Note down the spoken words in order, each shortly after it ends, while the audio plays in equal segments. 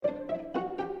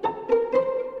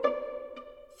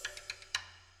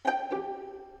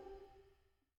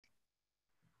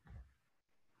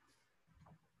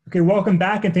Okay, welcome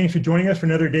back and thanks for joining us for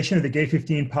another edition of the Gate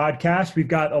 15 podcast. We've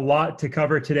got a lot to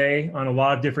cover today on a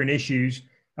lot of different issues.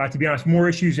 To be honest, more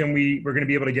issues than we're going to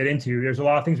be able to get into. There's a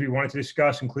lot of things we wanted to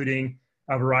discuss, including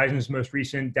Verizon's most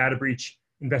recent data breach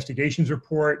investigations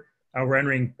report. We're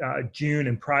entering June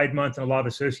and Pride Month and a lot of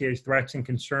associated threats and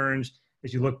concerns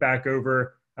as you look back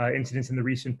over incidents in the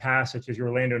recent past, such as your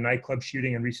Orlando nightclub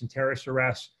shooting and recent terrorist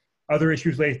arrests. Other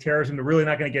issues related to terrorism we're really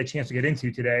not going to get a chance to get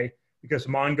into today, because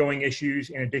some ongoing issues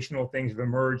and additional things have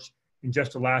emerged in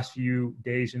just the last few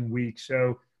days and weeks.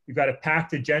 So we've got a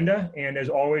packed agenda. And as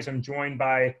always, I'm joined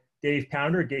by Dave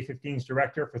Pounder, Gate 15's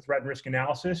Director for Threat and Risk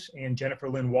Analysis, and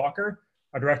Jennifer Lynn Walker,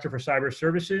 our Director for Cyber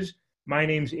Services. My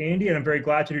name's Andy, and I'm very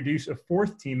glad to introduce a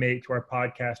fourth teammate to our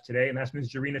podcast today, and that's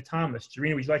Ms. Jorhena Thomas.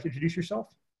 Jorhena, would you like to introduce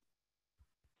yourself?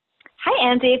 Hi,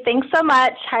 Andy. Thanks so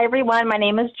much. Hi, everyone. My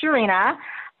name is Jorhena.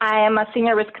 I am a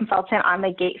senior risk consultant on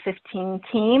the Gate 15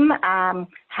 team.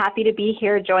 Happy to be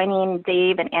here joining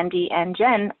Dave and Andy and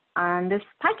Jen on this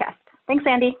podcast. Thanks,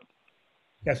 Andy.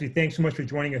 Yes, thanks so much for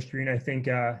joining us, Jorhena. I think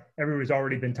everyone's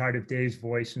already been tired of Dave's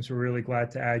voice, and so we're really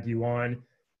glad to add you on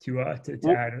to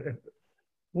add.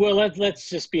 Well, let's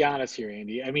just be honest here,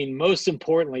 Andy. I mean, most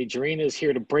importantly, Jorhena is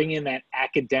here to bring in that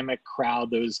academic crowd,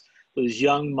 those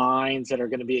young minds that are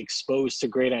going to be exposed to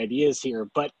great ideas here.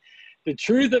 But the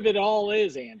truth of it all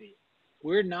is, Andy,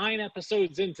 we're 9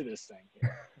 episodes into this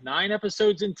thing. 9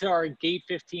 episodes into our Gate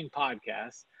 15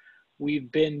 podcast.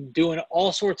 We've been doing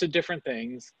all sorts of different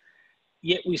things,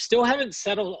 yet we still haven't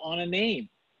settled on a name.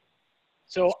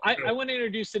 So I want to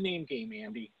introduce the name game,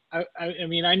 Andy. I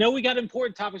mean, I know we got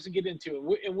important topics to get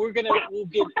into, and we'll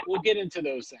get into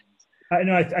those things.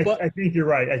 I think you're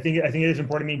right. I think it is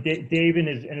important. I mean, Dave and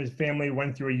his family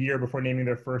went through a year before naming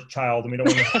their first child, and we don't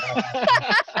want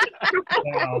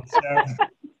to.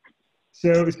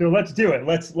 So let's do it.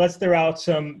 Let's throw out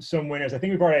some winners. I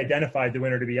think we've already identified the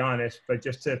winner, to be honest. But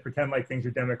just to pretend like things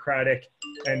are democratic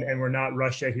and we're not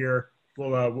Russia here,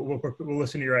 we'll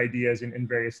listen to your ideas and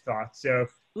various thoughts. So,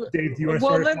 Dave, do you want to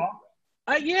start us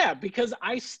off? Yeah, because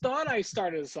I thought I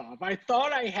started us off. I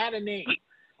thought I had a name.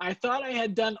 I thought I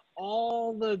had done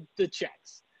all the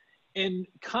checks and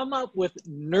come up with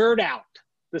Nerd Out,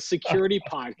 the security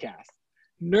podcast.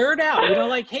 Nerd Out,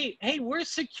 like, hey, we're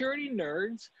security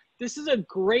nerds. This is a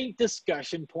great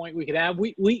discussion point we could have.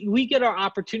 We get our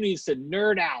opportunities to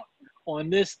nerd out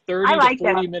on this 30 to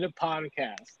 40 minute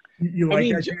podcast. You like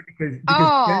that because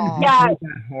that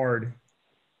hard.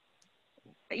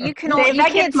 You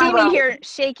can't see me here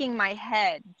shaking my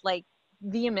head like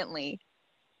vehemently.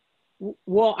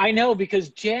 Well, I know, because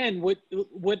Jen, what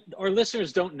our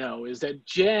listeners don't know is that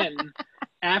Jen,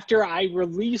 after I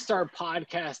released our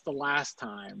podcast the last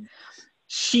time,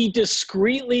 she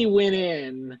discreetly went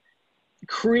in,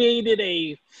 created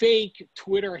a fake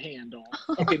Twitter handle.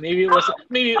 Okay, maybe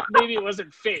it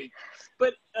wasn't fake,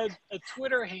 but a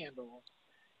Twitter handle,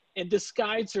 and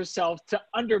disguised herself to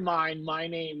undermine my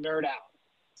name, Nerd Out.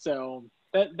 So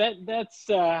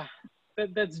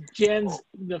that's Jen's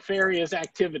nefarious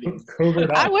activity.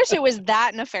 I wish it was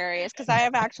that nefarious, because I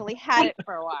have actually had it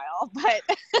for a while,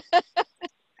 but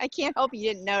I can't help you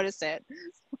didn't notice it.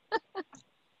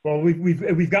 Well,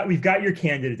 we've got your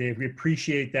candidate, Dave. We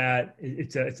appreciate that.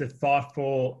 It's a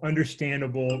thoughtful,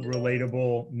 understandable,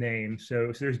 relatable name.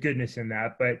 So there's goodness in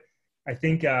that. But I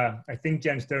think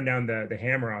Jen's thrown down the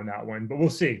hammer on that one. But we'll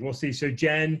see. So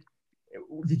Jen,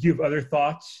 did you have other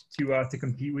thoughts to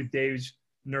compete with Dave's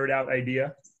Nerd Out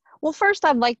idea? Well, first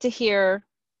I'd like to hear.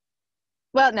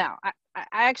 Well, no, I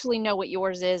actually know what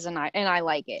yours is, and I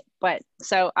like it. But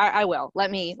so I will. Let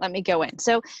me go in.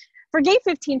 So for Gate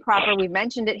 15 proper, we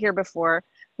mentioned it here before.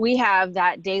 We have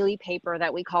that daily paper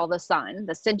that we call the Sun,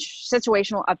 the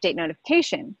situational update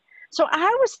notification. So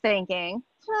I was thinking,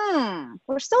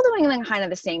 we're still doing kind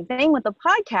of the same thing with the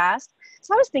podcast.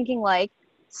 So I was thinking like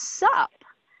SUP,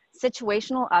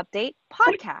 situational update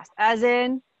podcast, as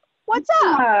in, what's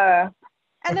up?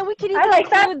 And then we could even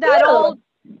include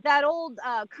that old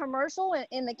commercial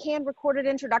in the canned recorded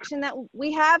introduction that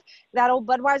we have, that old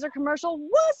Budweiser commercial.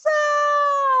 What's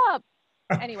up?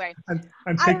 Anyway, I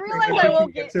realize I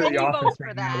won't get any votes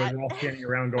for that. We're all standing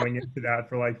around going into that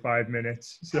for like 5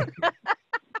 minutes. So.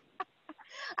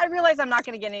 I realize I'm not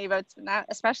going to get any votes from that,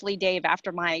 especially Dave,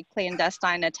 after my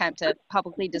clandestine attempt to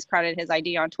publicly discredit his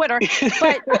idea on Twitter.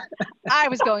 But I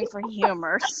was going for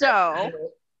humor, so.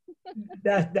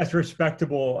 That's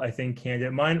respectable, I think,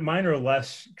 candidate. Mine are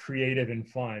less creative and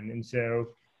fun. And so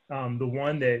the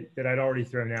one that I'd already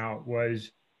thrown out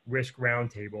was Risk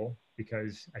Roundtable,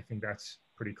 because I think that's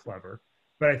pretty clever.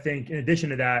 But I think in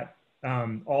addition to that,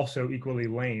 also equally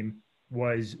lame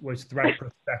was threat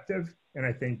perspective. And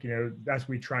I think, that's what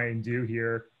we try and do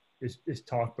here is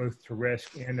talk both to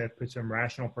risk and to put some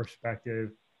rational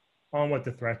perspective on what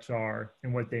the threats are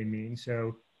and what they mean.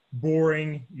 So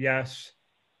boring, yes.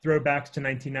 Throwbacks to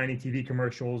 1990 TV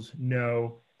commercials,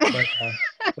 no. But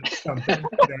something.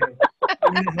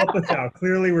 Help us out.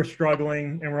 Clearly, we're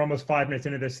struggling, and we're almost 5 minutes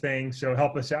into this thing. So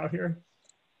help us out here.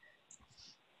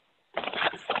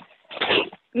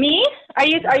 Me? Are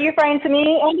you referring to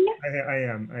me, Andy? I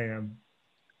am.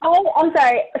 Oh, I'm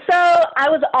sorry. So I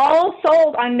was all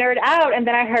sold on Nerd Out, and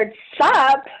then I heard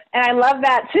Sup, and I love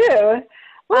that too.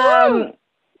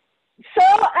 So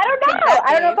I don't know.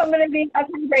 I don't know if I'm going to be a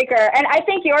breaker. And I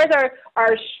think yours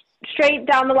are straight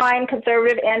down the line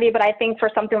conservative, Andy, but I think for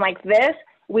something like this,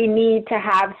 we need to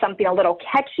have something a little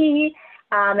catchy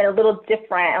and a little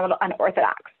different, a little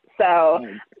unorthodox. So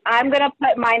I'm going to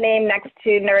put my name next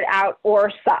to Nerd Out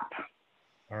or Sup.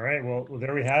 All right. Well,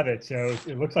 there we have it. So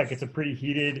it looks like it's a pretty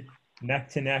heated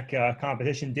neck-to-neck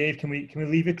competition. Dave, can we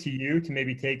leave it to you to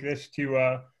maybe take this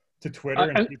to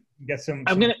Twitter and get some?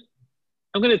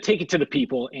 I'm gonna take it to the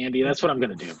people, Andy. That's what I'm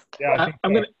gonna do. Yeah, I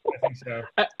think so.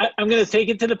 I'm gonna take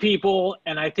it to the people,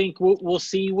 and I think we'll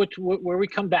see where we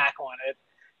come back on it,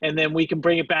 and then we can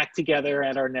bring it back together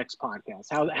at our next podcast.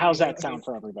 How's that sound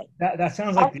for everybody? That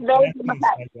sounds like the excellent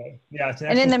segue. Yeah,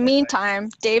 and in the meantime,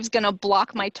 Dave's gonna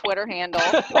block my Twitter handle.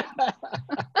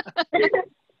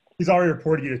 He's already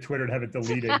reported you to Twitter to have it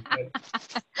deleted. I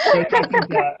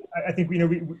think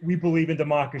we believe in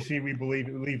democracy. We believe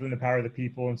in the power of the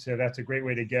people, and so that's a great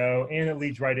way to go. And it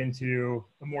leads right into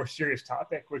a more serious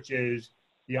topic, which is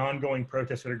the ongoing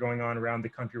protests that are going on around the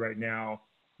country right now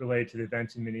related to the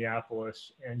events in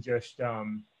Minneapolis, and just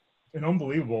an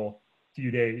unbelievable few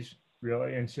days,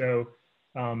 really. And so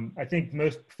I think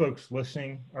most folks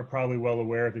listening are probably well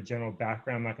aware of the general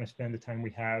background. I'm not going to spend the time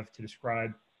we have to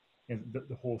describe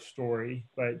the whole story,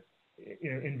 but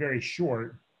in very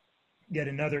short, yet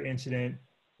another incident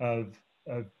of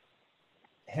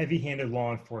heavy-handed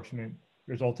law enforcement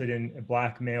resulted in a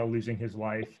black male losing his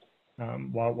life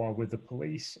while with the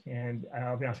police. And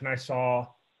I'll be honest, when I saw,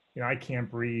 I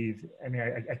can't breathe. I mean,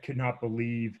 I could not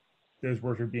believe those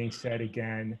words were being said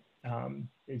again.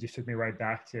 It just took me right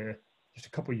back to just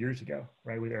a couple of years ago,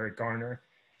 right, with Eric Garner.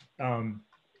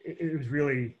 It was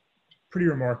really pretty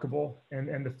remarkable,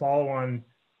 and the follow-on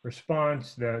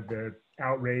response, the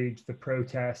outrage, the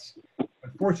protests,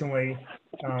 unfortunately,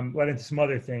 led into some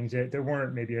other things that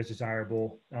weren't maybe as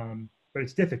desirable, but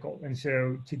it's difficult. And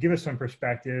so to give us some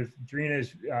perspective, Jorhena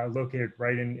is located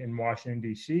right in Washington,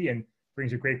 D.C., and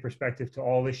brings a great perspective to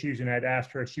all issues. And I'd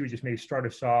asked her if she would just maybe start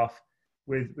us off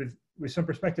with some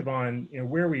perspective on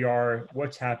where we are,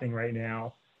 what's happening right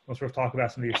now. We'll sort of talk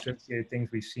about some of the associated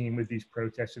things we've seen with these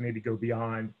protests, and maybe go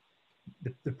beyond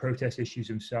the protest issues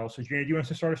themselves. So Jorhena, do you want us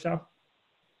to start us off?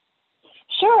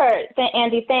 Sure,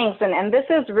 Andy, thanks. And this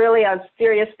is really a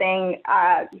serious thing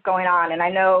going on. And I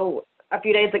know a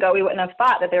few days ago, we wouldn't have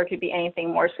thought that there could be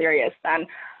anything more serious than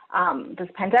this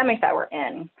pandemic that we're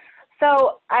in.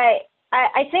 So I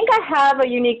think I have a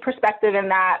unique perspective in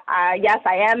that, yes,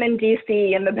 I am in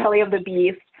DC, in the belly of the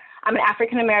beast. I'm an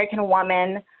African-American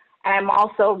woman, and I'm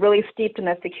also really steeped in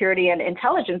the security and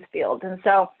intelligence field. And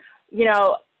so,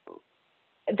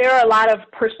 there are a lot of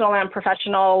personal and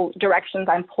professional directions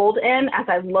I'm pulled in as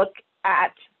I look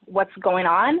at what's going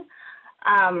on.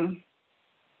 I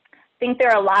think there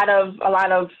are a lot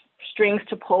of strings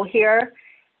to pull here.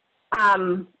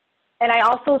 And I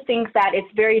also think that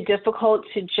it's very difficult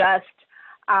to just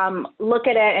look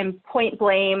at it and point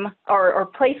blame or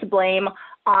place blame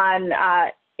on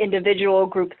individual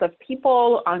groups of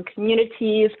people, on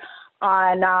communities,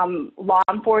 on law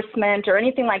enforcement or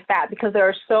anything like that, because there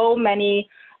are so many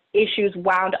issues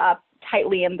wound up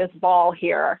tightly in this ball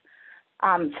here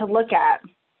to look at.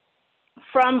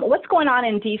 From what's going on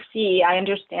in DC, I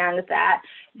understand that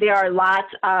there are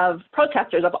lots of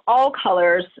protesters of all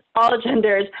colors, all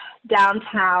genders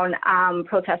downtown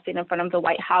protesting in front of the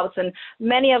White House, and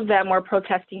many of them were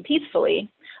protesting peacefully.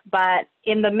 But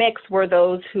in the mix were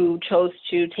those who chose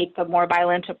to take the more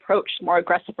violent approach, more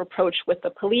aggressive approach with the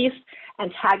police,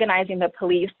 antagonizing the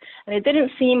police. And it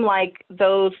didn't seem like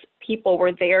those people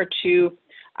were there to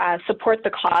support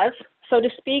the cause, so to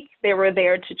speak. They were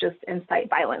there to just incite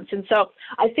violence. And so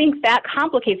I think that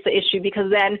complicates the issue,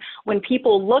 because then when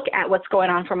people look at what's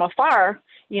going on from afar,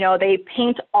 they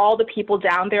paint all the people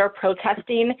down there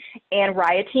protesting and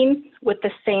rioting with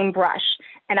the same brush.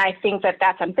 And I think that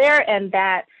that's unfair, and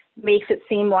that makes it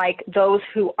seem like those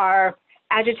who are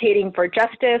agitating for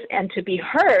justice and to be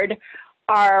heard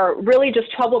are really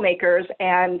just troublemakers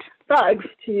and thugs,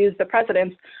 to use the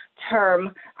president's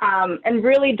term, and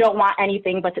really don't want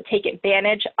anything but to take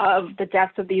advantage of the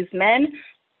deaths of these men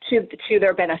to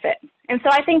their benefit. And so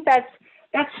I think that's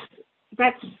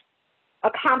a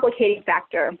complicating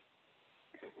factor.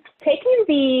 Taking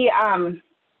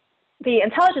the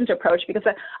intelligence approach, because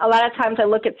a lot of times I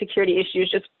look at security issues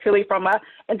just purely from an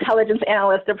intelligence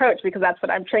analyst approach, because that's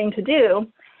what I'm trained to do.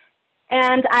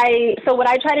 And so what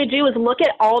I try to do is look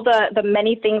at all the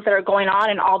many things that are going on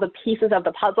and all the pieces of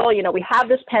the puzzle. You know, we have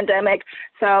this pandemic,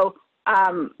 so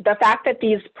the fact that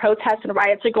these protests and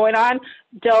riots are going on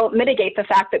don't mitigate the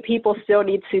fact that people still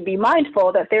need to be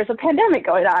mindful that there's a pandemic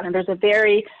going on and there's a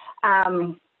very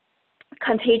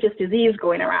contagious disease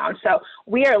going around. So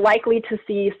we are likely to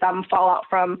see some fallout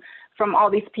from all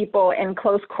these people in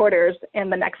close quarters in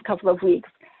the next couple of weeks.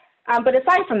 But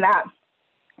aside from that,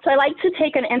 so I like to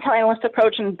take an intel analyst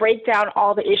approach and break down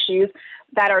all the issues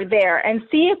that are there and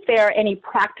see if there are any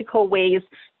practical ways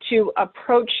to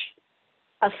approach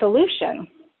a solution.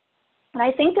 And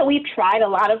I think that we've tried a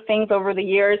lot of things over the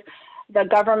years. The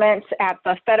governments at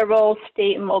the federal,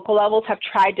 state, and local levels have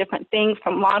tried different things,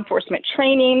 from law enforcement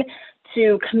training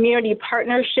to community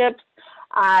partnerships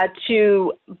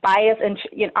to bias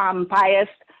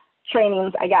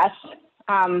trainings, I guess.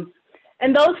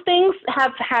 And those things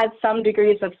have had some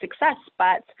degrees of success,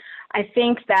 but I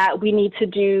think that we need to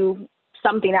do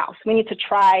something else. We need to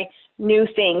try new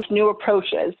things, new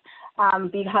approaches,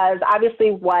 because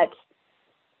obviously what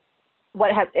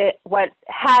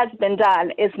has been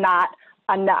done is not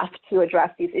enough to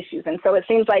address these issues. And so it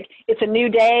seems like it's a new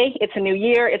day, it's a new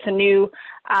year, it's a new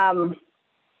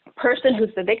person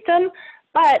who's the victim,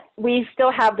 but we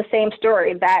still have the same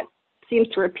story that seems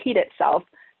to repeat itself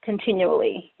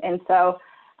continually. And so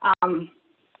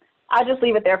I'll just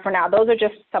leave it there for now. Those are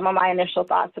just some of my initial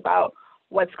thoughts about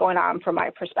what's going on from my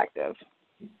perspective.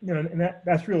 You know, and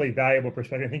that's really valuable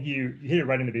perspective. I think you hit it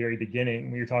right in the very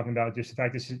beginning when you're talking about just the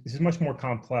fact this is much more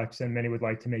complex than many would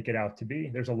like to make it out to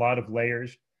be. There's a lot of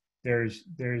layers. There's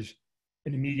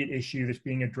an immediate issue that's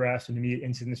being addressed, an immediate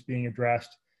incident that's being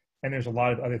addressed, and there's a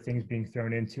lot of other things being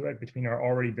thrown into it, between our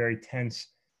already very tense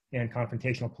and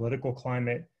confrontational political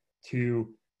climate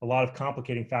to a lot of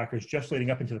complicating factors just leading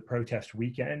up into the protest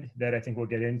weekend that I think we'll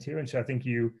get into. And so I think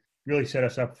you really set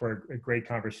us up for a great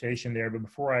conversation there. But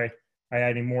before I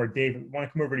add any more, Dave, I want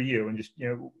to come over to you and just, you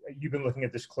know, you've been looking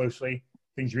at this closely.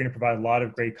 I think Jorhena provide a lot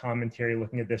of great commentary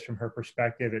looking at this from her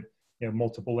perspective, at, you know,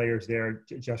 multiple layers there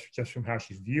just from how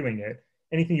she's viewing it.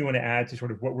 Anything you want to add to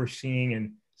sort of what we're seeing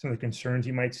and some of the concerns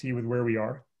you might see with where we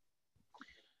are?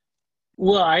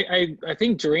 Well, I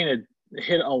think Jorhena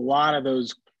hit a lot of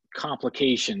those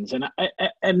complications,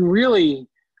 and really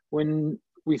when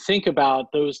we think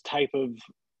about those type of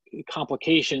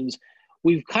complications,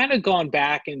 we've kind of gone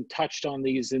back and touched on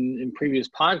these in previous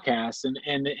podcasts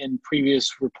and previous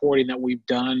reporting that we've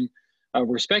done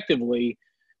respectively.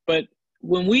 But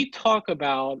when we talk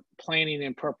about planning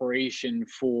and preparation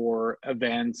for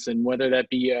events, and whether that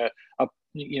be a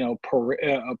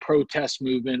protest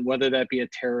movement, whether that be a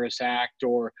terrorist act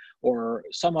or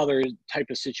some other type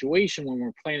of situation, when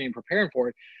we're planning and preparing for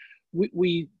it,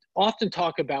 we often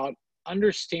talk about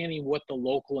understanding what the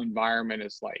local environment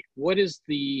is like. What is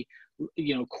the,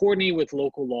 coordinating with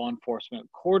local law enforcement,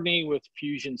 coordinating with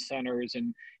fusion centers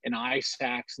and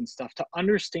ISACs and stuff to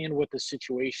understand what the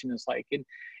situation is like.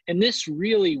 And this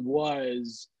really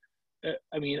was,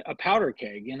 a powder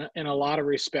keg in a lot of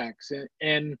respects.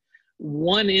 And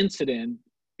one incident,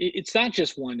 it's not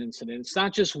just one incident. It's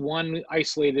not just one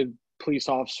isolated police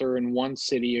officer in one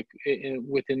city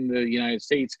within the United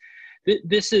States.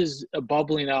 This is a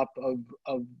bubbling up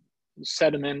of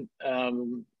sediment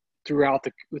throughout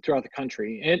the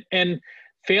country, and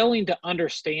failing to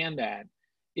understand that,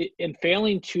 and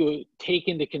failing to take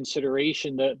into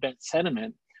consideration that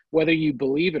sentiment, whether you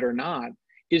believe it or not,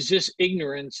 is just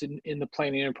ignorance in the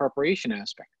planning and preparation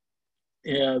aspect.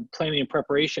 Planning and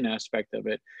preparation aspect of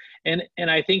it,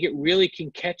 and I think it really can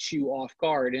catch you off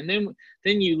guard. And then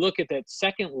you look at that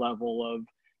second level of,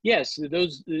 yes,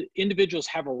 those individuals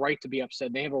have a right to be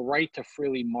upset. They have a right to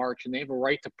freely march, and they have a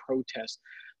right to protest.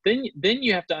 Then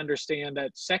you have to understand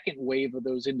that second wave of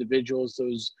those individuals,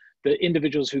 the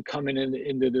individuals who come into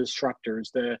the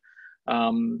disruptors,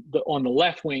 on the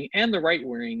left wing and the right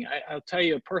wing. I'll tell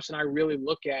you, a person I really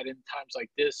look at in times like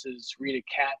this is Rita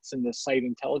Katz and the Site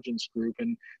Intelligence Group.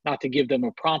 And not to give them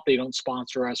a prompt, they don't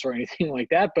sponsor us or anything like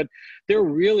that, but they're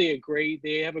really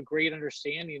they have a great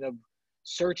understanding of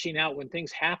searching out when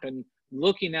things happen,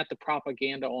 looking at the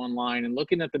propaganda online and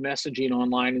looking at the messaging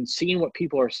online and seeing what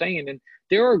people are saying. And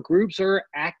there are groups that are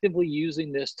actively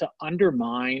using this to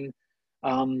undermine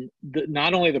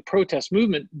not only the protest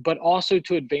movement, but also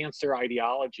to advance their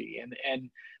ideology. And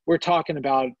we're talking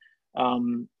about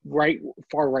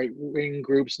far right wing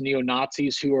groups,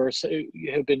 neo-Nazis, who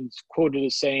have been quoted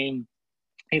as saying,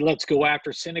 hey, let's go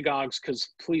after synagogues because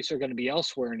police are going to be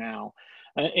elsewhere now.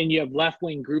 And you have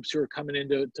left-wing groups who are coming in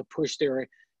to push their,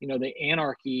 the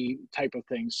anarchy type of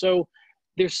thing. So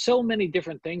there's so many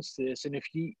different things to this. And if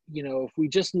if we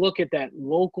just look at that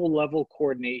local level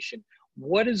coordination,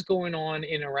 what is going on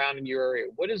around in your area?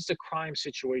 What does the crime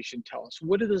situation tell us?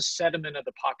 What does the sentiment of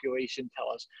the population tell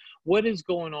us? What is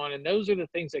going on? And those are the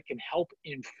things that can help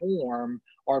inform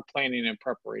our planning and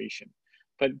preparation.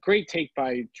 But great take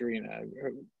by Jorhena.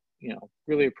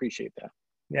 Really appreciate that.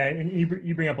 Yeah, and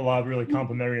you bring up a lot of really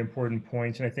complementary, important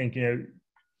points. And I think,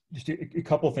 just a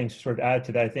couple of things to sort of add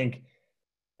to that. I think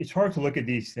it's hard to look at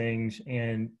these things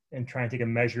and try and take a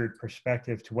measured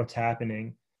perspective to what's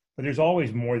happening. But there's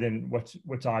always more than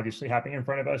what's obviously happening in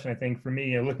front of us. And I think for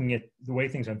me, looking at the way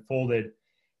things unfolded,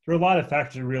 there are a lot of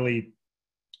factors that really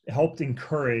helped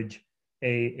encourage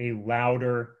a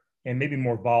louder and maybe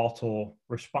more volatile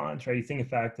response, right? You think the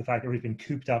fact that we've been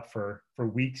cooped up for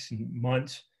weeks and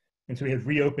months. And so we have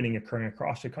reopening occurring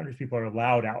across the country. People are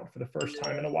allowed out for the first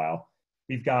time in a while.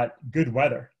 We've got good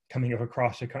weather coming up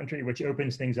across the country, which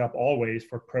opens things up always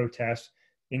for protests,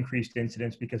 increased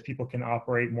incidents, because people can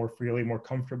operate more freely, more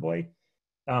comfortably.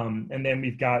 And then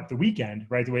we've got the weekend,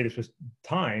 right? The way this was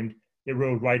timed, it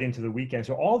rode right into the weekend.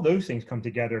 So all those things come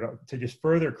together to just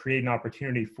further create an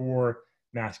opportunity for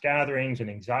mass gatherings and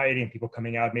anxiety and people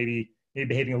coming out, maybe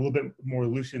behaving a little bit more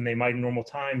loose than they might in normal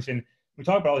times. And we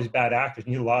talk about all these bad actors,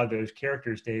 and you need a lot of those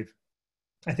characters, Dave.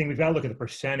 I think we've got to look at the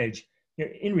percentage.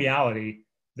 In reality,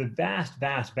 the vast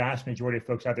majority of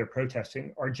folks out there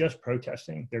protesting are just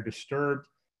protesting. They're disturbed.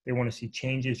 They want to see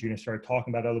changes. You're going to start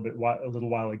talking about it a little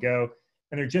while ago.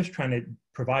 And they're just trying to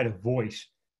provide a voice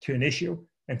to an issue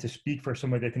and to speak for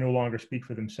somebody that can no longer speak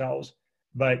for themselves,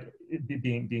 but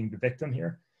being the victim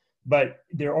here. But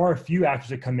there are a few actors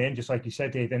that come in, just like you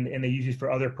said, Dave, and they use these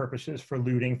for other purposes, for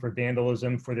looting, for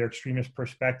vandalism, for their extremist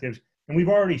perspectives. And we've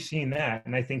already seen that.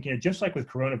 And I think, just like with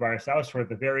coronavirus, that was sort of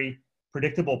the very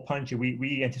predictable punch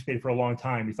we anticipated for a long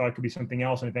time. We thought it could be something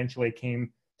else, and eventually it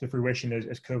came to fruition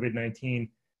as COVID-19.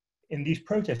 In these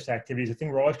protest activities, the thing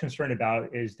we're always concerned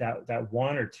about is that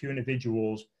one or two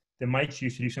individuals that might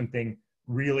choose to do something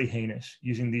really heinous,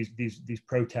 using these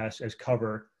protests as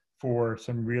cover for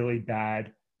some really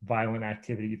bad, violent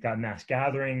activity. You've got mass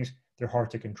gatherings, they're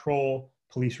hard to control.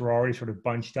 Police are already sort of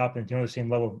bunched up and don't have the same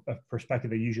level of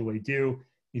perspective they usually do.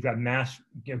 You've got mass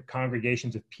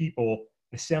congregations of people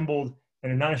assembled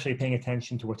and are not necessarily paying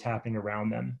attention to what's happening around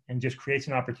them, and just creates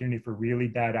an opportunity for really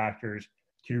bad actors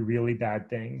to do really bad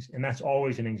things. And that's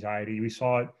always an anxiety. We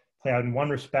saw it play out in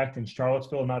one respect in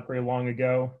Charlottesville not very long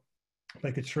ago, but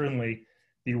it could certainly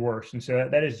be worse. And so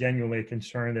that is genuinely a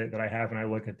concern that I have when I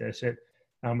look at this.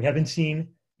 We haven't seen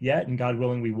yet, and God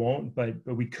willing, we won't, but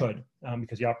we could,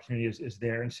 because the opportunity is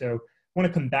there. And so I want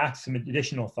to come back to some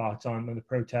additional thoughts on the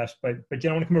protest, but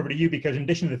Jen, I want to come over to you, because in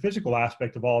addition to the physical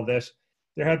aspect of all of this,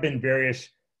 there have been various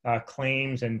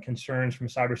claims and concerns from a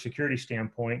cybersecurity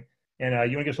standpoint. And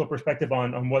you want to give us a little perspective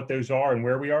on what those are and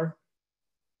where we are?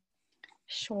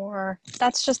 Sure.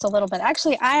 That's just a little bit.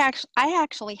 Actually, I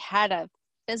actually had a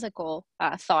physical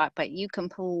thought, but you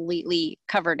completely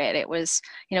covered it. It was,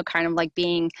 kind of like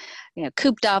being,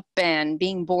 cooped up and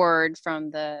being bored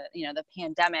from the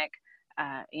pandemic,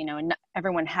 and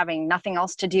everyone having nothing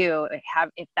else to do,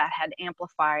 if that had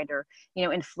amplified or,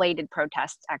 inflated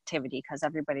protest activity, because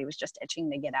everybody was just itching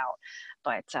to get out.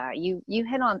 But you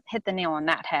hit the nail on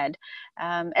that head.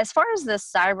 As far as the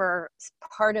cyber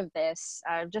part of this,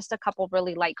 just a couple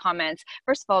really light comments.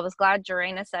 First of all, I was glad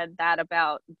Jorhena said that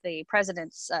about the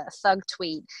president's thug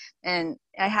tweet. And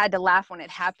I had to laugh when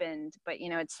it happened, but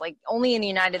it's like only in the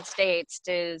United States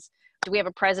do we have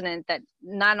a president that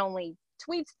not only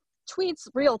tweets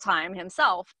real time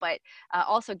himself, but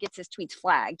also gets his tweets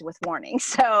flagged with warnings.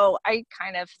 So I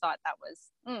kind of thought that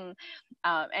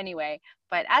was anyway.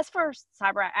 But as for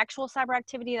actual cyber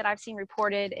activity that I've seen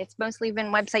reported, it's mostly been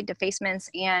website defacements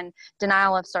and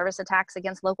denial of service attacks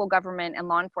against local government and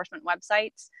law enforcement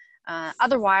websites.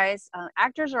 Otherwise,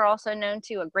 actors are also known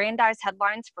to aggrandize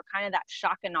headlines for kind of that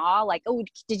shock and awe, like, oh,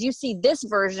 did you see this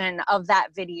version of that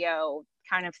video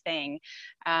kind of thing,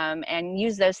 and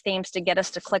use those themes to get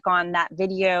us to click on that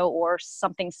video or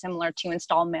something similar to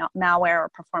install malware or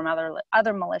perform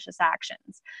other malicious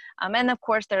actions. And of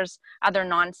course, there's other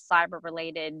non-cyber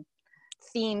related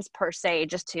themes per se,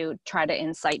 just to try to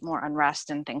incite more unrest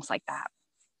and things like that.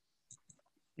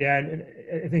 Yeah, and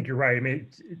I think you're right. I mean,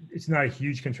 it's not a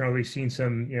huge concern. We've seen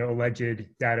some, alleged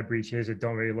data breaches that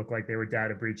don't really look like they were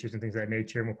data breaches and things of that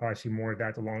nature. And we'll probably see more of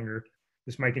that the longer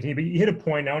this might continue. But you hit a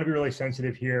point, and I want to be really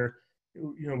sensitive here.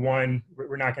 One,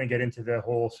 we're not going to get into the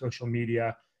whole social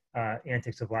media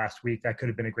antics of last week. That could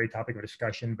have been a great topic of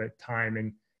discussion, but time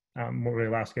and won't really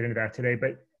allow us to get into that today.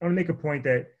 But I want to make a point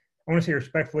that I want to say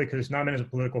respectfully, because it's not meant as a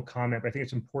political comment, but I think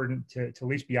it's important to at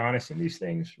least be honest in these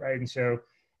things, right? And so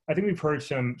I think we've heard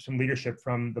some leadership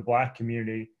from the Black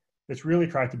community that's really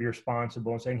tried to be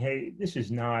responsible and saying, hey, this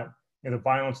is not, the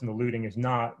violence and the looting is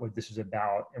not what this is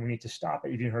about, and we need to stop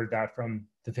it. You've even heard that from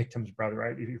the victim's brother,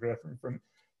 right? You've heard that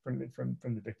from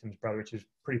the victim's brother, which is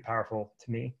pretty powerful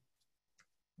to me.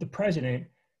 The president,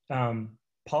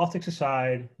 politics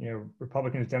aside,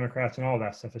 Republicans, Democrats, and all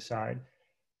that stuff aside,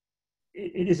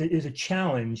 it is a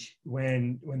challenge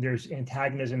when there's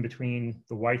antagonism between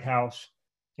the White House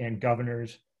and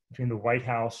governors, between the White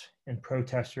House and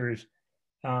protesters.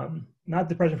 Not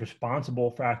the president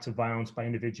responsible for acts of violence by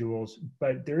individuals,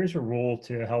 but there is a role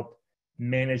to help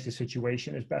manage the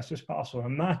situation as best as possible.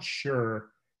 I'm not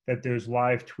sure that those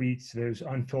live tweets, those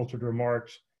unfiltered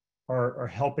remarks are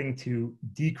helping to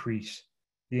decrease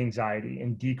the anxiety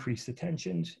and decrease the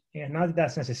tensions. And not that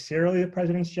that's necessarily the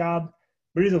president's job,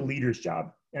 but it is a leader's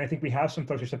job. And I think we have some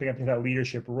folks who are stepping up into that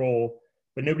leadership role,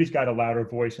 but nobody's got a louder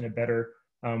voice and a better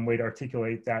way to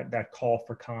articulate that call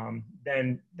for calm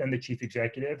than the chief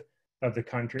executive of the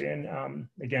country. And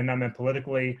again, not meant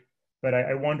politically, but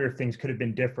I wonder if things could have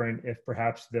been different if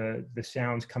perhaps the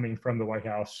sounds coming from the White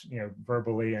House,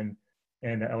 verbally and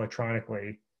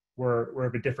electronically were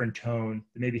of a different tone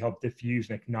that maybe help diffuse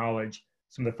and acknowledge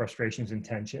some of the frustrations and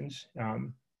tensions.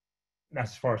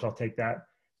 That's as far as I'll take that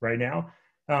right now.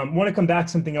 Want to come back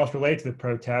to something else related to the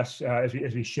protests as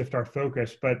we shift our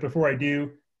focus. But before I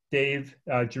do, Dave,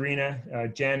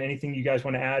 Jorhena, Jen, anything you guys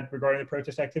want to add regarding the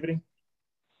protest activity?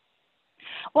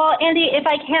 Well, Andy, if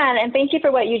I can, and thank you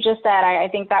for what you just said. I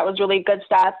think that was really good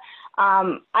stuff.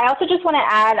 I also just want to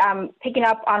add, picking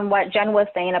up on what Jen was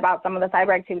saying about some of the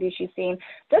cyber activities she's seen,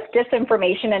 just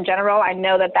disinformation in general. I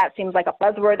know that seems like a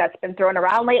buzzword that's been thrown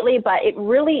around lately, but it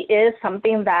really is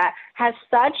something that has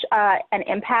such an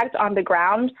impact on the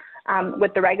ground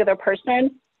with the regular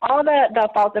person. All the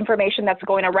false information that's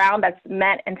going around that's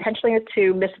meant intentionally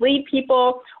to mislead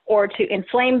people or to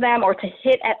inflame them or to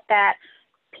hit at that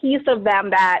piece of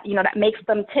them that, that makes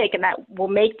them tick and that will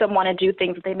make them want to do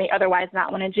things that they may otherwise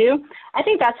not want to do. I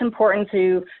think that's important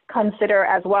to consider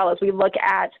as well as we look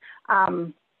at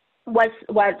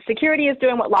what security is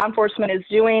doing, what law enforcement is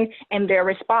doing in their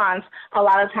response. A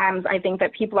lot of times I think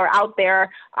that people are out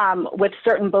there with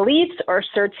certain beliefs or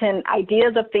certain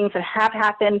ideas of things that have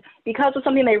happened because of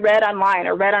something they read online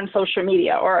or read on social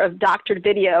media or a doctored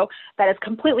video that is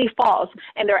completely false,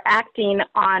 and they're acting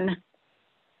on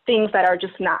things that are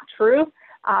just not true.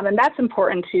 And that's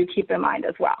important to keep in mind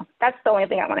as well. That's the only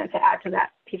thing I wanted to add to that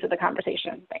piece of the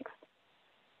conversation. Thanks.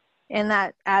 And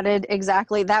that added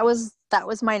exactly, that was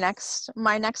my next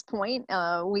point.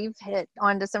 We've hit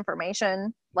on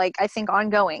disinformation, like I think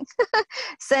ongoing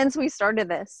since we started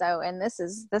this. So, and this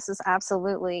is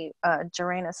absolutely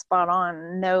Jorhena spot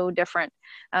on, no different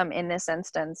in this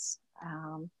instance.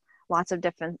 Lots of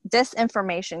different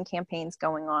disinformation campaigns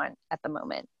going on at the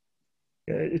moment.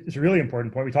 It's a really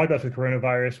important point. We talked about this with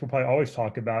coronavirus. We'll probably always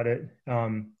talk about it.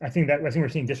 I think we're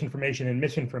seeing disinformation and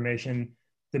misinformation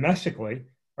domestically,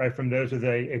 right, from those with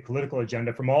a political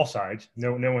agenda from all sides.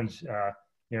 No one's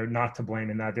not to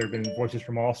blame in that. There have been voices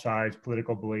from all sides,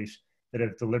 political beliefs that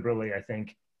have deliberately, I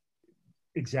think,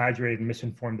 exaggerated and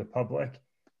misinformed the public.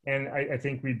 And I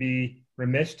think we'd be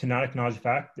remiss to not acknowledge the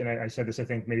fact, and I said this, I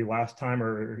think maybe last time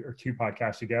or two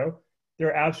podcasts ago, there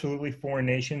are absolutely foreign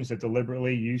nations that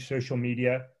deliberately use social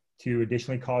media to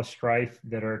additionally cause strife,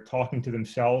 that are talking to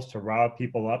themselves to rile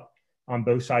people up on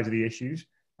both sides of the issues,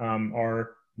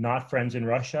 are not friends in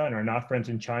Russia and are not friends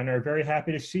in China, are very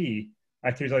happy to see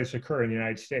activities like this occur in the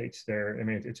United States.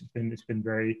 It's been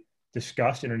very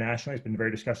discussed internationally. It's been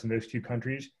very discussed in those two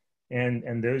countries.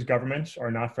 And those governments are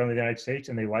not friendly to the United States,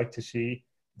 and they like to see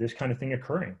this kind of thing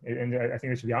occurring. And I think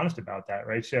we should be honest about that,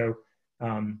 right? So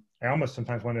I almost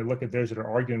sometimes want to look at those that are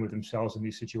arguing with themselves in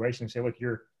these situations and say, look,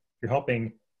 you're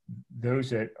helping those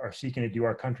that are seeking to do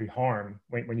our country harm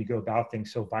when you go about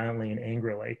things so violently and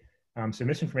angrily. So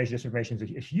misinformation, disinformation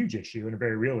is a huge issue and a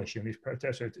very real issue in these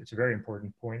protests. So it's a very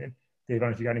important point. And Dave, I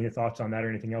don't know if you got any thoughts on that or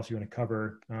anything else you want to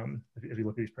cover as we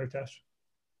look at these protests.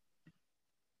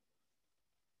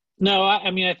 No, I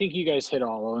mean, I think you guys hit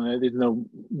all of it. There's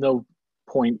no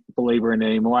point belaboring it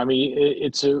anymore. I mean,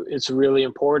 it's really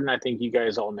important. I think you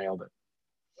guys all nailed it.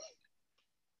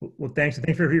 Well, thanks. I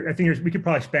think we could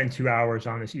probably spend 2 hours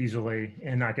on this easily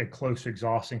and not get close to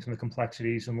exhausting some of the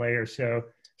complexities and layers. So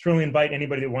certainly invite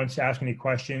anybody that wants to ask any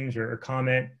questions or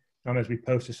comment as we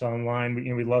post this online.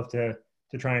 We'd love to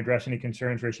try and address any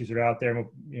concerns or issues that are out there.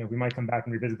 We might come back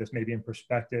and revisit this maybe in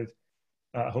perspective,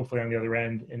 hopefully on the other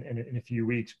end in a few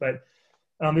weeks. But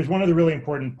there's one other really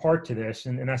important part to this,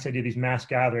 and that's the idea of these mass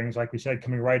gatherings, like we said,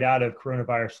 coming right out of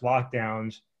coronavirus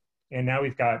lockdowns. And now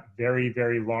we've got very,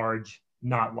 very large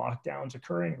not lockdowns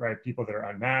occurring, right? People that are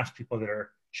unmasked, people that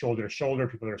are shoulder to shoulder,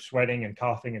 people that are sweating and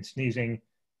coughing and sneezing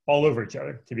all over each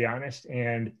other, to be honest.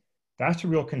 And that's a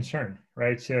real concern,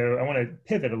 right? So I want to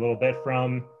pivot a little bit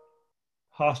from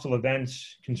hostile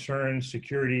events, concerns,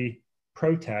 security,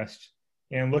 protests,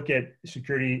 and look at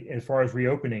security as far as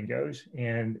reopening goes.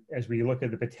 And as we look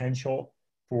at the potential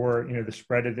for the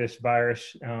spread of this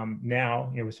virus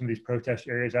now, with some of these protest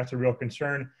areas, that's a real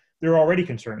concern. There are already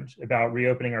concerns about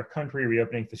reopening our country,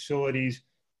 reopening facilities,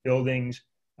 buildings,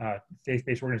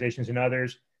 faith-based organizations, and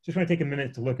others. Just want to take a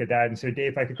minute to look at that. And so,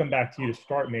 Dave, if I could come back to you to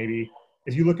start, maybe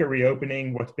as you look at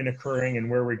reopening, what's been occurring, and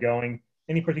where we're going,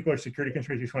 any particular security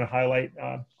concerns you just want to highlight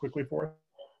quickly for us?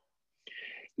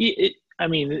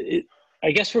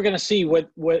 I guess we're going to see what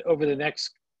over the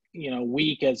next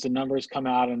week as the numbers come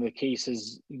out and the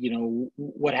cases,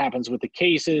 what happens with the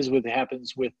cases, what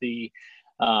happens with the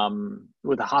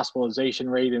hospitalization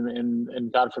rate,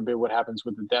 and God forbid what happens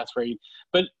with the death rate.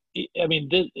 But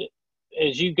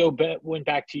as you went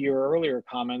back to your earlier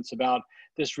comments about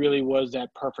this, really was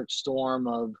that perfect storm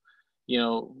of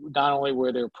not only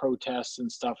were there protests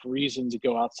and stuff, reasons to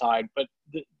go outside, but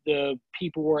the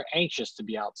people were anxious to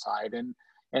be outside.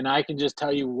 And I can just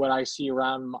tell you what I see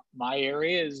around my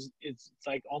area is it's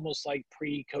like almost like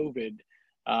pre-COVID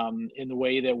in the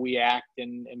way that we act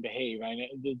and behave. Right?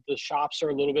 The shops are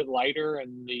a little bit lighter,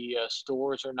 and the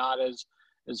stores are not as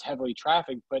heavily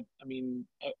trafficked, but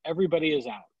everybody is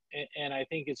out. And I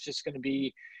think it's just going to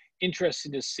be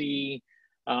interesting to see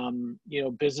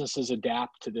businesses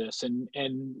adapt to this, and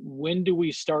when do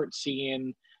we start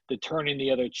seeing the turning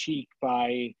the other cheek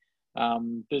by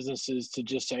businesses to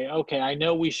just say, okay, I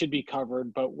know we should be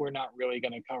covered, but we're not really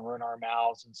going to cover in our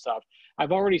mouths and stuff.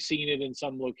 I've already seen it in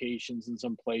some locations, in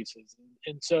some places.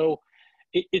 And so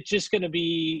it's just going to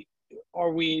be,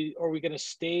 are we going to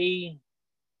stay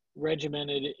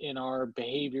regimented in our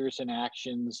behaviors and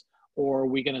actions, or are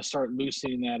we going to start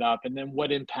loosening that up? And then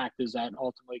what impact is that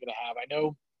ultimately going to have? I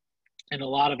know in a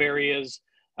lot of areas,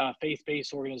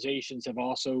 faith-based organizations have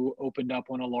also opened up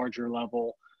on a larger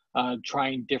level,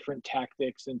 trying different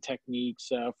tactics and techniques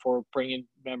for bringing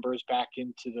members back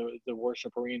into the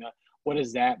worship arena. What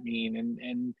does that mean?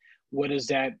 And what is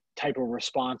that type of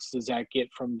response does that get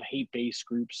from hate-based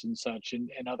groups and such and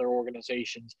other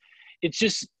organizations? It's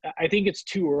just, I think it's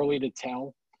too early to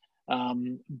tell.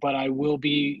 But I will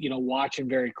be, watching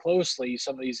very closely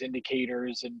some of these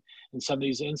indicators and some of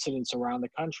these incidents around the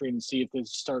country and see if they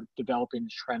start developing a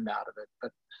trend out of it.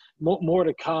 But more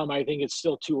to come. I think it's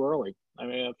still too early.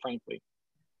 Frankly.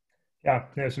 Yeah,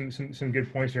 some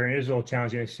good points there. And it is a little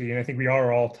challenging to see. And I think we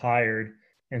are all tired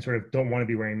and sort of don't want to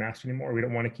be wearing masks anymore. We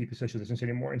don't want to keep a social distance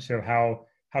anymore. And so how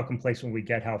complacent we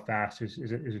get, how fast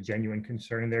is a genuine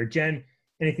concern there. Jen,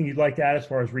 anything you'd like to add as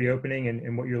far as reopening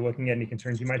and what you're looking at, any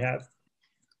concerns you might have?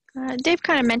 Dave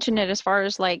kind of mentioned it as far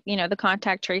as the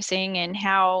contact tracing and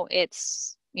how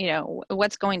it's,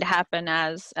 what's going to happen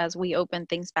as we open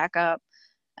things back up.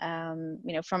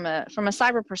 From a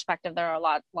cyber perspective, there are a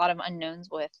lot of unknowns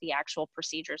with the actual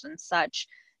procedures and such.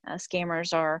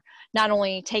 Scammers are not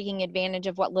only taking advantage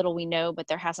of what little we know, but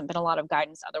there hasn't been a lot of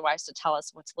guidance otherwise to tell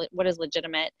us what is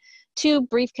legitimate. Two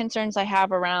brief concerns I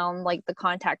have around the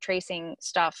contact tracing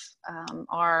stuff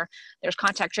are there's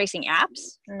contact tracing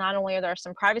apps. Not only are there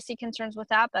some privacy concerns with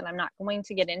that I'm not going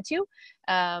to get into,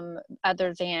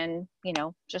 other than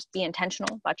just be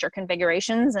intentional about your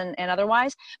configurations and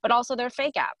otherwise, but also they're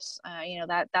fake apps.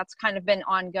 That's kind of been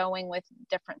ongoing with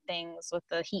different things with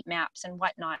the heat maps and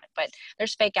whatnot, but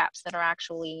there's fake apps that are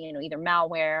actually either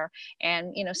malware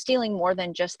and stealing more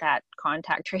than just that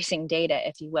contact tracing data,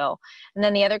 if you will. And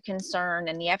then the other concern,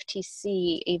 and the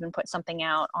FTC even put something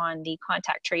out on the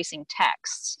contact tracing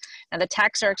texts. Now the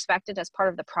texts are expected as part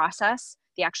of the process.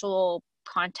 The actual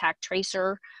contact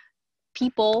tracer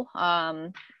people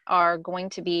are going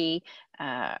to be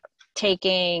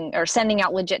taking or sending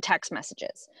out legit text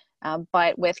messages.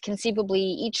 But with conceivably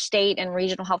each state and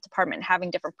regional health department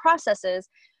having different processes,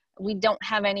 we don't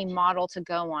have any model to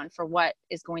go on for what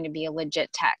is going to be a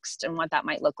legit text and what that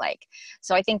might look like.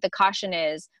 So I think the caution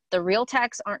is the real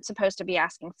texts aren't supposed to be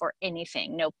asking for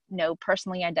anything. No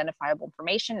personally identifiable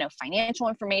information, no financial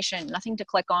information, nothing to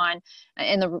click on.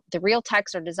 And the real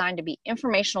texts are designed to be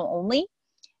informational only.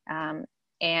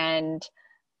 And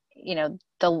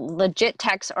the legit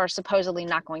texts are supposedly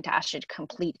not going to ask you to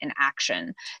complete an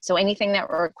action. So anything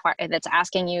that's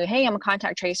asking you, hey, I'm a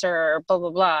contact tracer, or blah,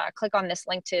 blah, blah, click on this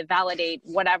link to validate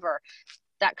whatever,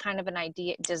 that kind of an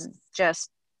idea does just,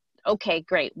 okay,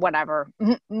 great, whatever,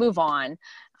 move on,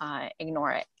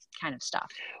 ignore it kind of stuff.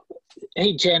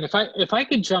 Hey, Jen, if I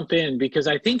could jump in, because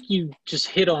I think you just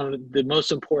hit on the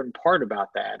most important part about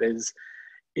that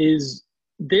is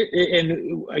there,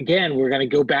 and again, we're going to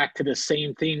go back to the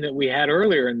same theme that we had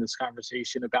earlier in this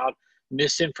conversation about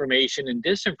misinformation and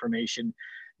disinformation.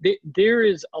 There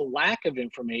is a lack of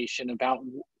information about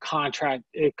contact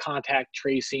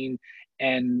tracing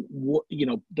and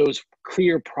those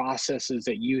clear processes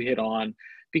that you hit on,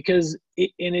 because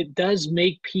it does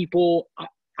make people.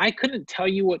 I couldn't tell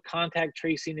you what contact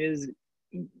tracing is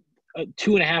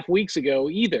 2.5 weeks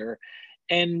ago either,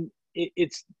 and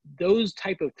it's those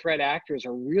type of threat actors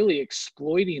are really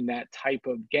exploiting that type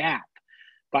of gap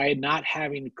by not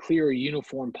having clear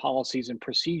uniform policies and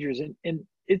procedures. And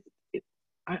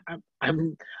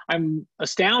I'm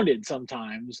astounded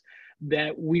sometimes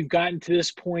that we've gotten to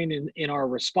this point in our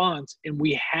response, and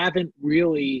we haven't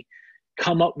really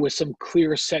come up with some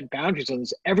clear set boundaries on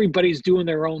this. Everybody's doing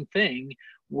their own thing.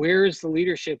 Where's the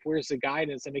leadership? Where's the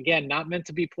guidance? And again, not meant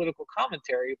to be political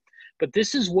commentary, but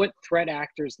this is what threat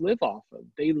actors live off of.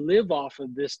 They live off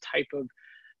of this type of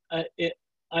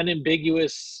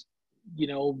unambiguous,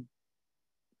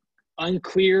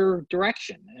 unclear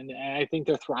direction. And I think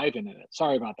they're thriving in it.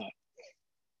 Sorry about that.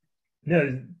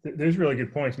 No, there's really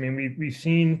good points. I mean, we've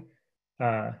seen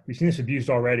this abused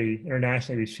already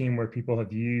internationally. We've seen where people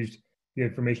have used the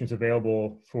information that's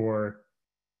available for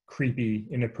creepy,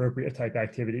 inappropriate type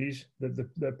activities.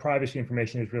 The privacy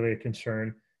information is really a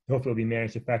concern. Hopefully it'll be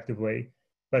managed effectively.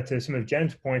 But to some of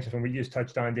Jen's points, and we just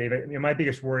touched on, Dave, my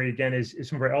biggest worry again is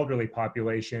some of our elderly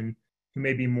population who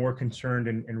may be more concerned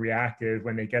and reactive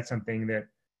when they get something that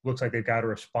looks like they've got to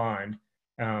respond.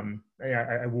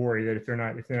 I worry that if they're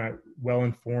not well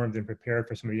informed and prepared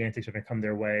for some of the antics that are going to come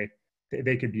their way,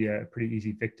 they could be a pretty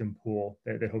easy victim pool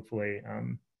that hopefully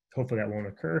that won't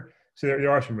occur. So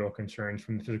there are some real concerns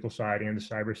from the physical side and the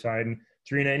cyber side. And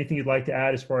Jorhena, anything you'd like to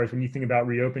add as far as when you think about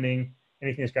reopening,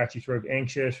 anything that's got you sort of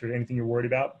anxious or anything you're worried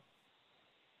about?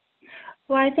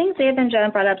 Well, I think Dave and Jen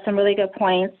brought up some really good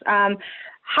points.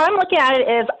 How I'm looking at it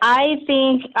is I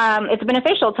think it's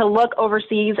beneficial to look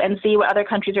overseas and see what other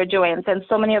countries are doing, since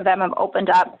so many of them have opened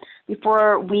up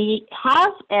before we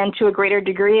have, and to a greater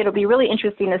degree. It'll be really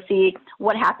interesting to see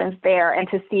what happens there and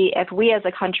to see if we as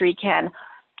a country can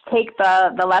take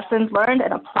the lessons learned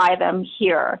and apply them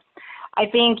here. I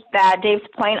think that Dave's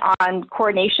point on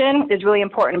coordination is really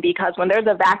important, because when there's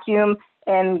a vacuum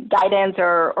in guidance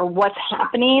or what's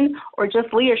happening, or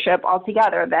just leadership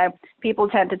altogether, that people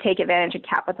tend to take advantage and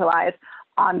capitalize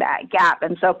on that gap.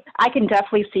 And so I can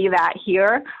definitely see that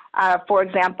here. For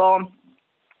example,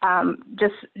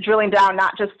 just drilling down,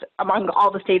 not just among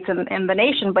all the states in the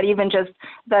nation, but even just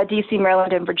the DC,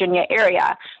 Maryland, and Virginia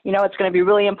area. It's going to be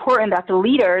really important that the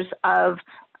leaders of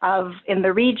in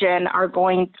the region are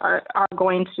going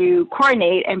to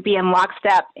coordinate and be in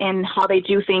lockstep in how they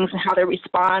do things and how they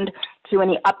respond to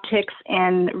any upticks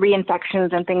and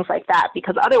reinfections and things like that,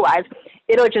 because otherwise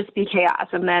it'll just be chaos,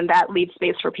 and then that leaves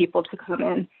space for people to come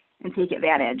in and take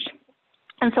advantage.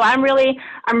 And so I'm really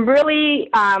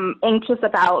anxious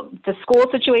about the school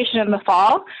situation in the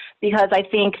fall, because I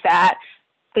think that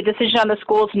the decision on the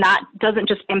schools doesn't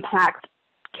just impact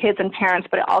kids and parents,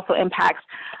 but it also impacts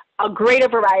a greater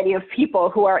variety of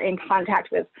people who are in contact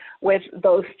with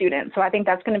those students. So I think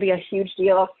that's going to be a huge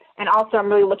deal. And also I'm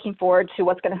really looking forward to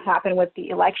what's going to happen with the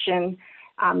election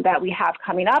that we have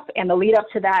coming up, and the lead up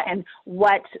to that, and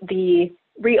what the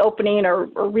reopening or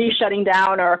re-shutting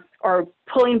down or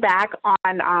pulling back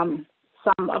on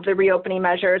some of the reopening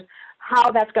measures,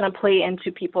 how that's going to play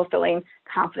into people feeling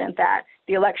confident that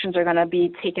the elections are going to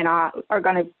be taken off, are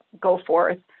going to go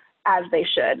forth as they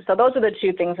should. So those are the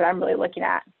two things that I'm really looking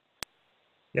at.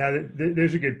 Yeah,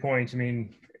 those are good points. I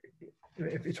mean,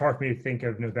 it's hard for me to think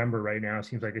of November right now. It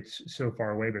seems like it's so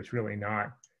far away, but it's really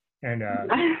not. And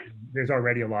there's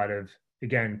already a lot of,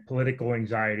 again, political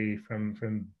anxiety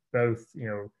from both,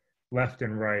 left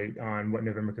and right on what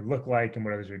November could look like and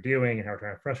what others are doing and how we're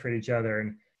trying to frustrate each other.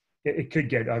 And it could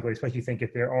get ugly, especially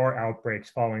if there are outbreaks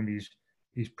following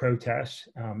these protests,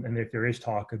 and if there is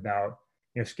talk about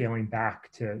scaling back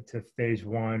to phase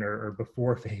one or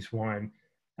before phase one.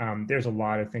 There's a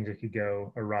lot of things that could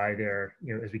go awry there,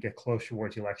 as we get close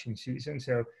towards the election season.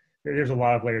 So there's a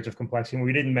lot of layers of complexity. And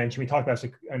we didn't mention, we talked about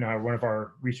this in one of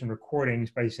our recent recordings,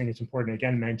 but I just think it's important to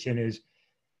again mention is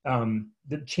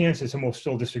the chances someone will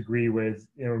still disagree with,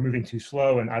 we're moving too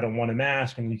slow and I don't want a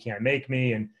mask and you can't make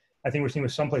me. And I think we're seeing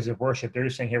with some places of worship, they're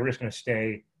just saying, hey, we're just going to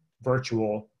stay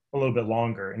virtual a little bit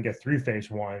longer and get through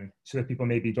phase one so that people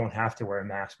maybe don't have to wear a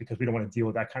mask because we don't want to deal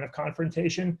with that kind of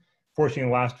confrontation. Fortunately, in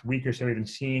the last week or so, we haven't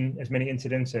seen as many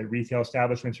incidents at retail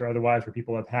establishments or otherwise where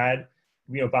people have had,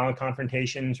 violent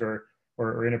confrontations or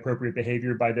inappropriate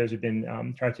behavior by those who've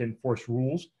been tried to enforce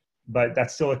rules. But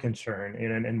that's still a concern,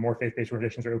 and more faith-based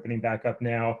organizations are opening back up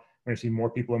now. We're going to see more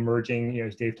people emerging,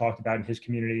 as Dave talked about in his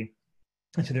community.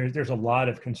 And so there's a lot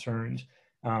of concerns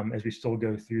as we still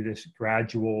go through this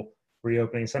gradual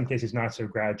reopening. In some cases, not so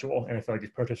gradual. And I feel like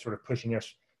these protests sort of pushing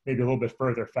us maybe a little bit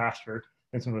further, faster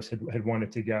than some of us had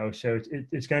wanted to go. So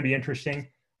it's going to be interesting.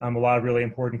 A lot of really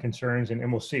important concerns,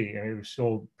 and we'll see. It was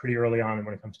still pretty early on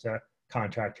when it comes to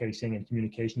contact tracing and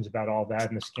communications about all that,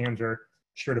 and the scams are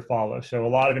sure to follow. So a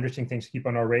lot of interesting things to keep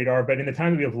on our radar. But in the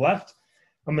time that we have left,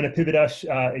 I'm going to pivot us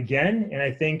again. And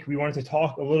I think we wanted to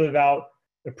talk a little bit about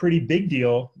a pretty big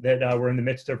deal that we're in the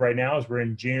midst of right now as we're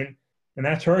in June, and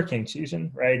that's hurricane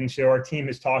season, right? And so our team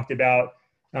has talked about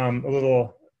a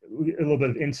little bit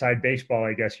of inside baseball,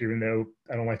 I guess, even though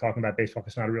I don't like talking about baseball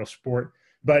because it's not a real sport.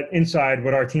 But inside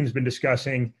what our team's been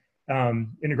discussing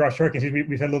in regards to hurricane season,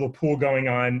 we've had a little pool going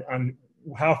on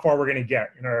how far we're going to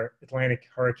get in our Atlantic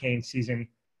hurricane season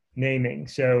naming.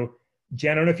 So,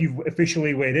 Jen, I don't know if you've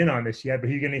officially weighed in on this yet, but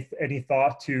have you got any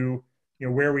thought to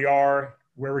where we are,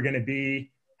 where we're going to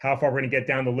be, how far we're going to get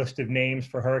down the list of names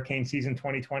for hurricane season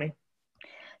 2020?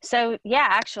 So yeah,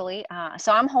 actually,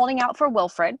 so I'm holding out for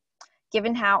Wilfred,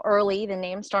 given how early the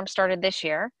name storm started this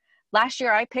year. Last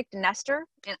year I picked Nestor,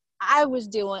 and I was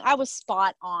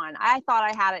spot on. I thought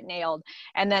I had it nailed.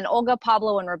 And then Olga,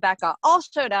 Pablo, and Rebecca all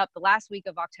showed up the last week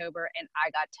of October, and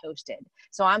I got toasted.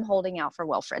 So I'm holding out for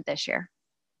Wilfred this year.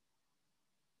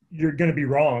 You're going to be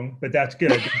wrong, but that's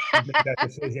good. That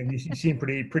decision. You seem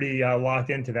pretty locked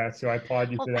into that, so I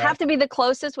applaud you for that. Have to be the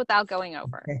closest without going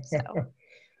over.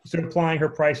 So applying her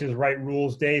Price is Right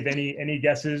rules, Dave. Any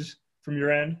guesses from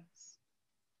your end?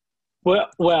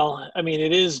 Well, I mean,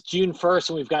 it is June 1st,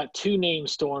 and we've got 2 name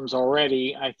storms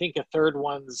already. I think a third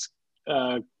one's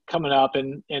coming up,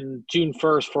 and June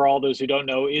 1st, for all those who don't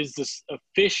know, is this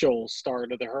official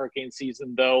start of the hurricane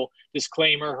season, though,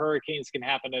 disclaimer, hurricanes can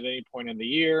happen at any point in the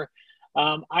year.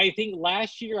 I think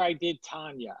last year I did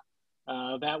Tanya.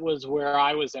 That was where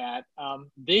I was at.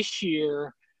 This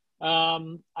year,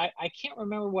 I can't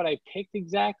remember what I picked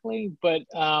exactly, but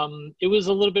it was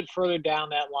a little bit further down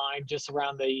that line, just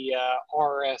around the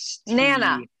RST.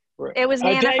 Nana. It was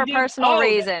Nana for personal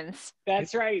reasons.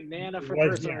 That's right, Nana for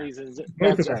personal reasons.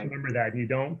 Both of us remember that, and you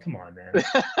don't? Come on, man.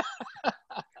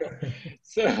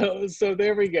 So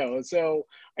there we go. So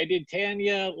I did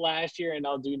Tanya last year, and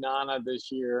I'll do Nana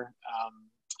this year.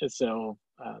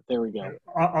 There we go.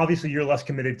 Obviously, you're less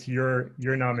committed to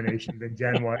your nomination than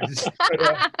Jen was.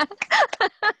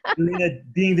 Jorhena,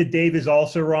 being that Dave is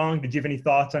also wrong, did you have any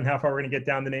thoughts on how far we're going to get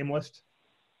down the name list?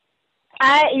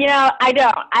 I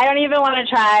don't. I don't even want to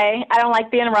try. I don't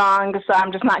like being wrong, so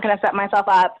I'm just not going to set myself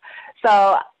up.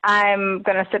 So I'm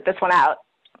going to sit this one out.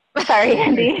 Sorry,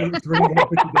 Andy. So we're going to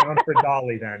put you down for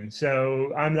Dolly then.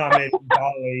 So I'm nominating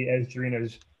Dolly as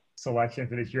Jorhena's selection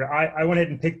for this year. I went ahead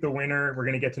and picked the winner. We're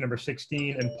going to get to number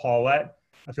 16 and Paulette.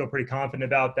 I feel pretty confident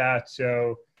about that.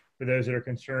 So for those that are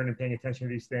concerned and paying attention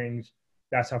to these things,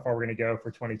 that's how far we're going to go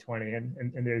for 2020.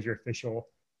 And there's your official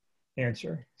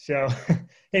answer. So,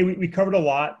 hey, we covered a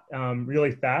lot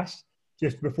really fast.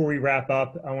 Just before we wrap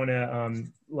up, I want to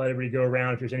let everybody go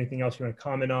around if there's anything else you want to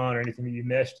comment on or anything that you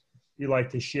missed you'd like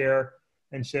to share.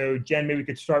 And so, Jen, maybe we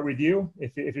could start with you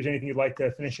if there's anything you'd like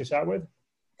to finish us out with.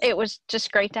 It was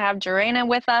just great to have Jorhena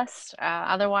with us.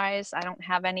 Otherwise, I don't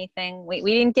have anything. We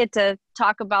didn't get to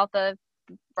talk about the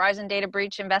Verizon data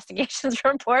breach investigations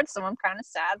report, so I'm kind of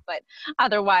sad. But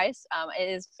otherwise, it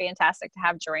is fantastic to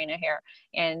have Jorhena here,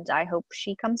 and I hope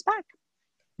she comes back.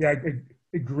 Yeah, I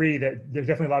agree that there's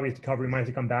definitely a lot we have to cover. We might have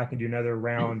to come back and do another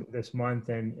round this month,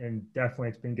 and definitely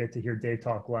it's been good to hear Dave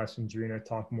talk less and Jorhena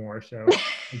talk more. So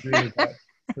I agree with that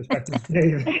perspective,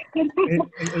 Dave.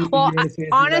 Well,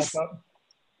 honestly,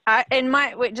 in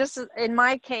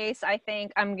my case, I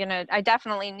think I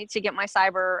definitely need to get my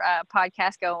cyber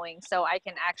podcast going so I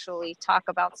can actually talk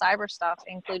about cyber stuff,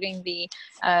 including the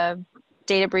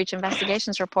data breach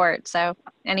investigations report. So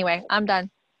anyway, I'm done.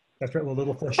 That's right. Well, a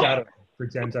little foreshadowing for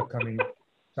Jen's upcoming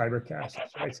cybercast.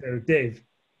 Right. So Dave.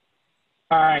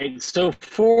 All right. So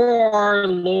for our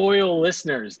loyal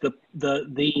listeners, the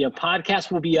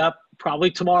podcast will be up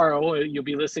probably tomorrow. You'll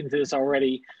be listening to this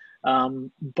already.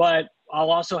 But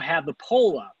I'll also have the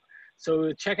poll up.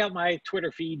 So check out my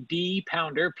Twitter feed,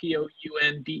 dpounder,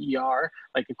 Pounder,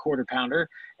 like a quarter pounder.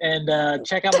 And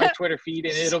check out my Twitter feed,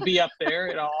 and it'll be up there.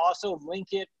 And I'll also link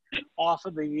it off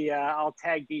of the, I'll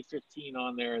tag D15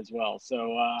 on there as well.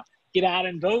 So get out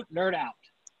and vote, nerd out.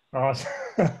 Awesome.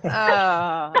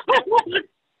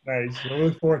 Nice. We'll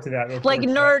look forward to that. Like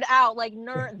nerd out, like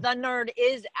nerd. The nerd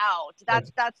is out.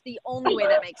 That's the only way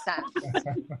that makes sense.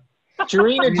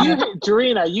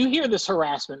 Jorhena, you hear this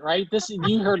harassment, right?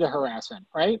 You heard the harassment,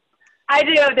 right? I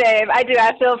do, Dave. I do.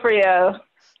 I feel for you.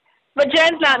 But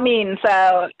Jen's not mean,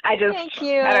 so Thank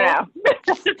you. I don't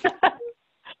know.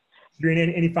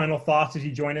 Jorhena, any final thoughts as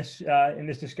you join us in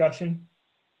this discussion?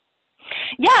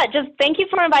 Yeah, just thank you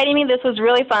for inviting me. This was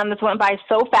really fun. This went by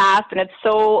so fast, and it's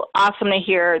so awesome to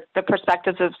hear the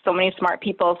perspectives of so many smart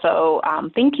people. So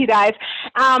thank you, guys.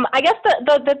 I guess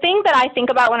the thing that I think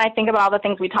about when I think about all the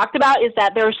things we talked about is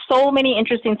that there are so many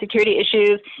interesting security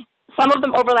issues. Some of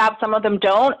them overlap, some of them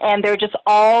don't, and they're just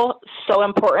all so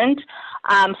important.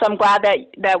 So I'm glad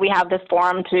that we have this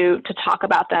forum to talk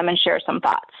about them and share some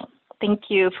thoughts. Thank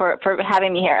you for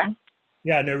having me here.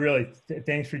 Yeah, no, really.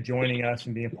 Thanks for joining us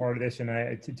and being a part of this.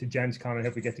 And to Jen's comment, I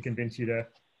hope we get to convince you to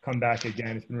come back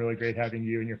again. It's been really great having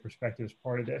you and your perspective as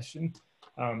part of this. And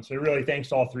so really thanks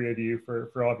to all three of you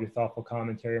for all of your thoughtful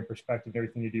commentary and perspective and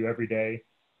everything you do every day,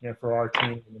 for our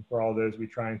team and for all those we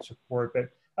try and support. But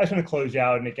I just want to close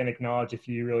out and again acknowledge a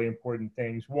few really important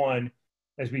things. One,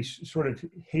 as we sort of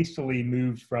hastily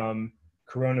moved from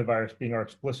coronavirus being our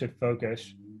explicit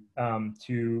focus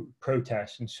to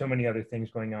protests and so many other things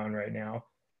going on right now.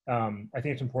 I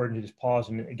think it's important to just pause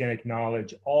and again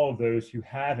acknowledge all of those who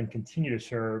have and continue to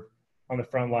serve on the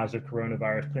front lines of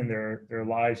coronavirus, putting their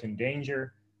lives in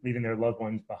danger, leaving their loved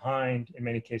ones behind, in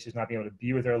many cases not being able to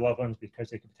be with their loved ones because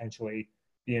they could potentially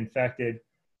be infected.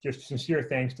 Just sincere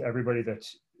thanks to everybody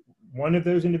that's one of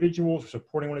those individuals,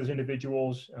 supporting one of those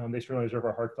individuals. They certainly deserve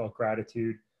our heartfelt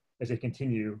gratitude as they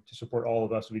continue to support all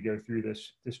of us as we go through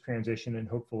this transition and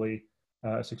hopefully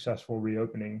a successful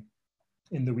reopening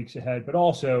in the weeks ahead. But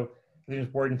also, I think it's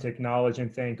important to acknowledge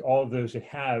and thank all of those that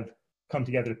have come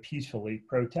together to peacefully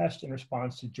protest in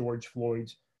response to George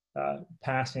Floyd's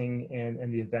passing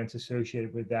and the events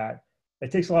associated with that. It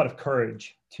takes a lot of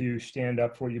courage to stand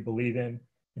up for what you believe in.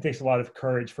 It takes a lot of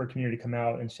courage for a community to come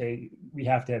out and say, we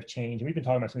have to have change. And we've been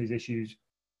talking about some of these issues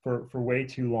for way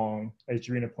too long, as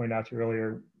Jorhena pointed out to you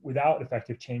earlier, without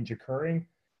effective change occurring.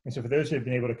 And so for those who have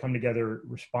been able to come together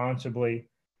responsibly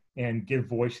and give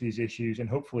voice to these issues and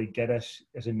hopefully get us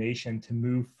as a nation to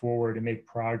move forward and make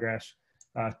progress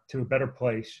to a better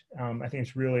place, I think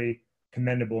it's really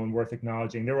commendable and worth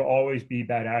acknowledging. There will always be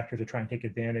bad actors that try and take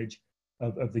advantage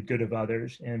of the good of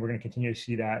others. And we're going to continue to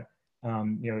see that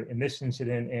in this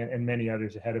incident and many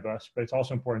others ahead of us. But it's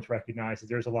also important to recognize that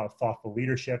there's a lot of thoughtful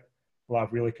leadership, a lot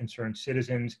of really concerned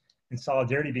citizens, and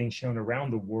solidarity being shown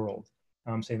around the world,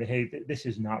 saying that, hey, this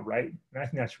is not right. And I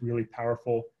think that's really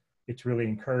powerful. It's really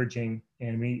encouraging.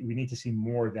 And we need to see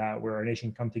more of that, where our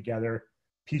nation come together,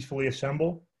 peacefully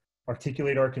assemble,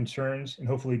 articulate our concerns, and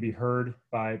hopefully be heard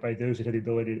by those that have the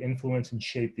ability to influence and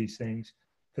shape these things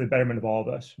for the betterment of all of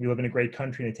us. We live in a great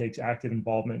country, and it takes active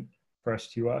involvement for us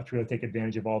to really take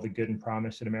advantage of all the good and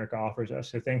promise that America offers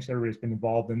us. So thanks to everybody who's been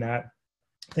involved in that.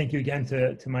 Thank you again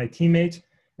to my teammates,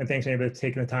 and thanks to anybody that's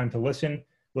taken the time to listen.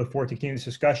 Look forward to continuing this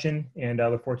discussion, and I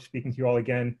look forward to speaking to you all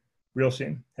again real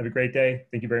soon. Have a great day.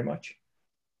 Thank you very much.